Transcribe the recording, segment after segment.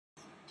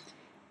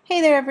Hey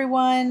there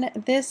everyone,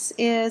 this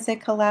is a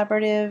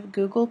collaborative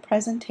Google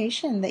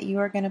presentation that you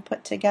are going to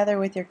put together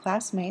with your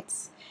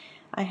classmates.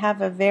 I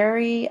have a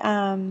very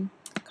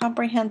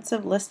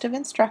comprehensive list of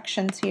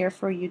instructions here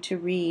for you to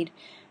read.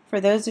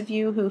 For those of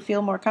you who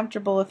feel more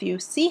comfortable, if you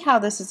see how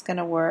this is going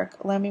to work,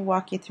 let me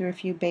walk you through a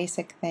few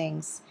basic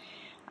things.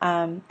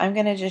 I'm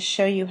going to just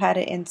show you how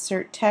to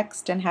insert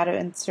text and how to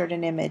insert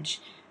an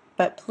image.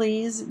 But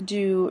please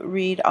do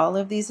read all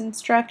of these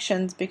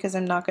instructions because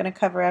I'm not going to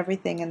cover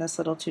everything in this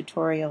little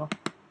tutorial.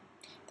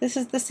 This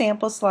is the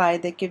sample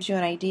slide that gives you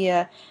an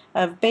idea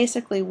of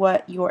basically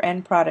what your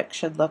end product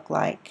should look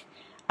like.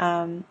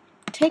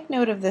 Take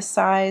note of the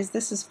size.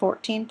 This is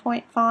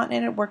 14-point font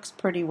and it works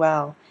pretty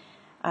well.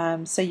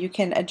 So you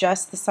can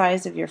adjust the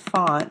size of your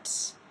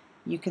font.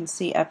 You can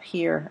see up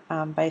here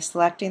by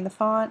selecting the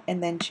font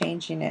and then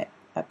changing it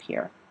up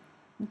here.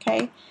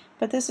 Okay,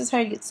 but this is how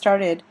you get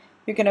started.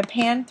 You're going to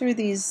pan through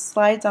these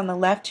slides on the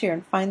left here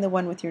and find the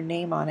one with your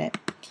name on it.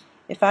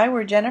 If I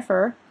were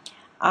Jennifer,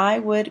 I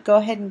would go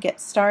ahead and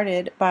get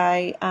started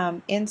by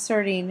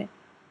inserting,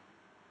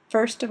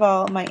 first of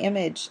all, my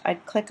image.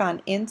 I'd click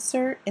on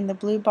Insert in the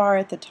blue bar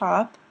at the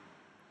top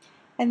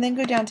and then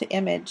go down to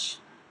Image.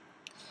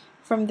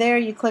 From there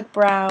you click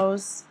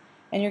Browse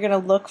and you're going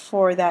to look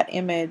for that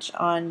image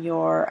on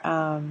your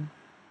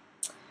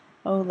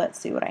let's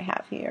see what I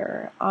have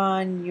here,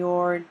 on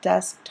your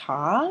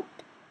desktop.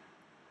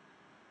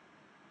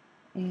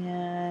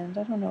 And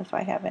I don't know if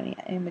I have any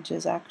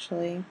images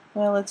actually.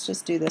 Well, let's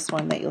just do this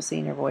one that you'll see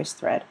in your voice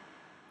thread.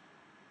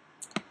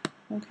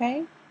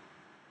 Okay.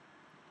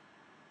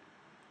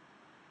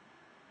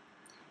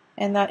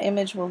 And that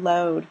image will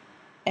load.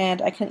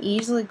 And I can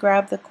easily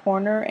grab the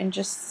corner and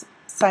just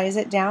size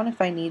it down if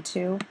I need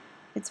to.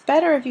 It's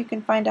better if you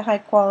can find a high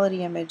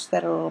quality image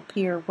that will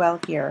appear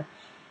well here.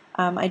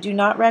 I do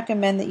not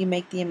recommend that you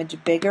make the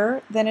image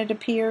bigger than it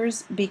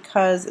appears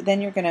because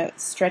then you're going to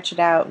stretch it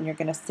out and you're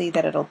going to see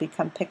that it'll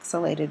become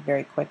pixelated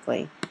very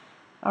quickly.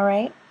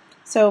 Alright,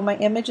 so my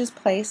image is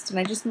placed and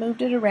I just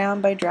moved it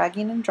around by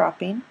dragging and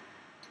dropping.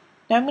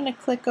 Now I'm going to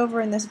click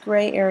over in this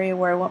gray area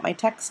where I want my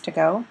text to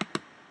go.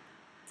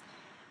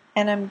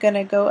 And I'm going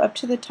to go up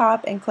to the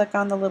top and click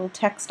on the little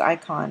text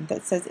icon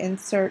that says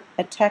Insert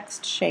a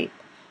Text Shape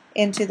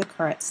into the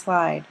current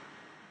slide.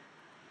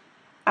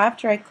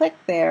 After I click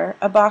there,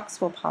 a box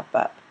will pop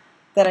up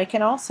that I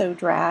can also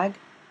drag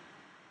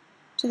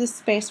to the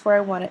space where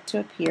I want it to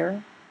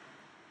appear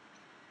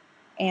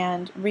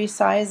and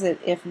resize it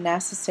if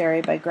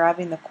necessary by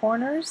grabbing the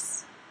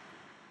corners .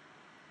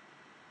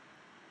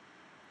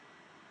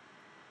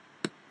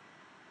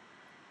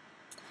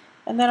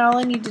 And then all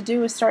I need to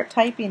do is start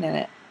typing in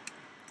it.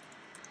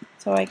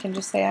 So I can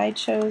just say I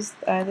chose,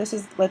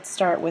 let's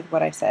start with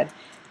what I said.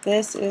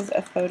 This is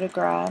a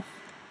photograph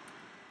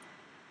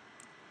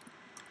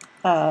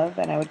of,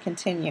 and I would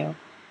continue.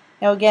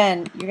 Now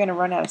again, you're going to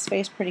run out of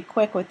space pretty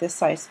quick with this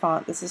size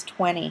font. This is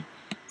 20.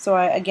 So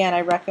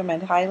I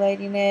recommend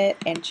highlighting it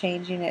and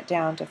changing it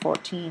down to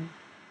 14.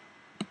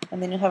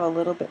 And then you'll have a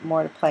little bit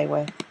more to play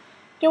with.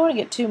 You don't want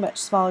to get too much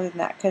smaller than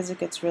that because it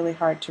gets really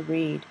hard to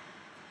read.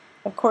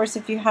 Of course,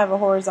 if you have a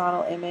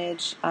horizontal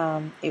image,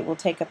 it will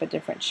take up a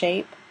different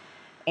shape.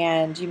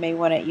 And you may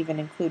want to even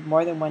include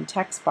more than one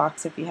text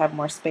box if you have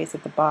more space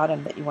at the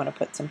bottom that you want to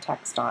put some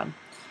text on.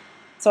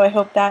 So I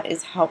hope that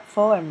is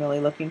helpful. I'm really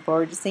looking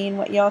forward to seeing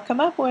what y'all come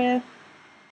up with.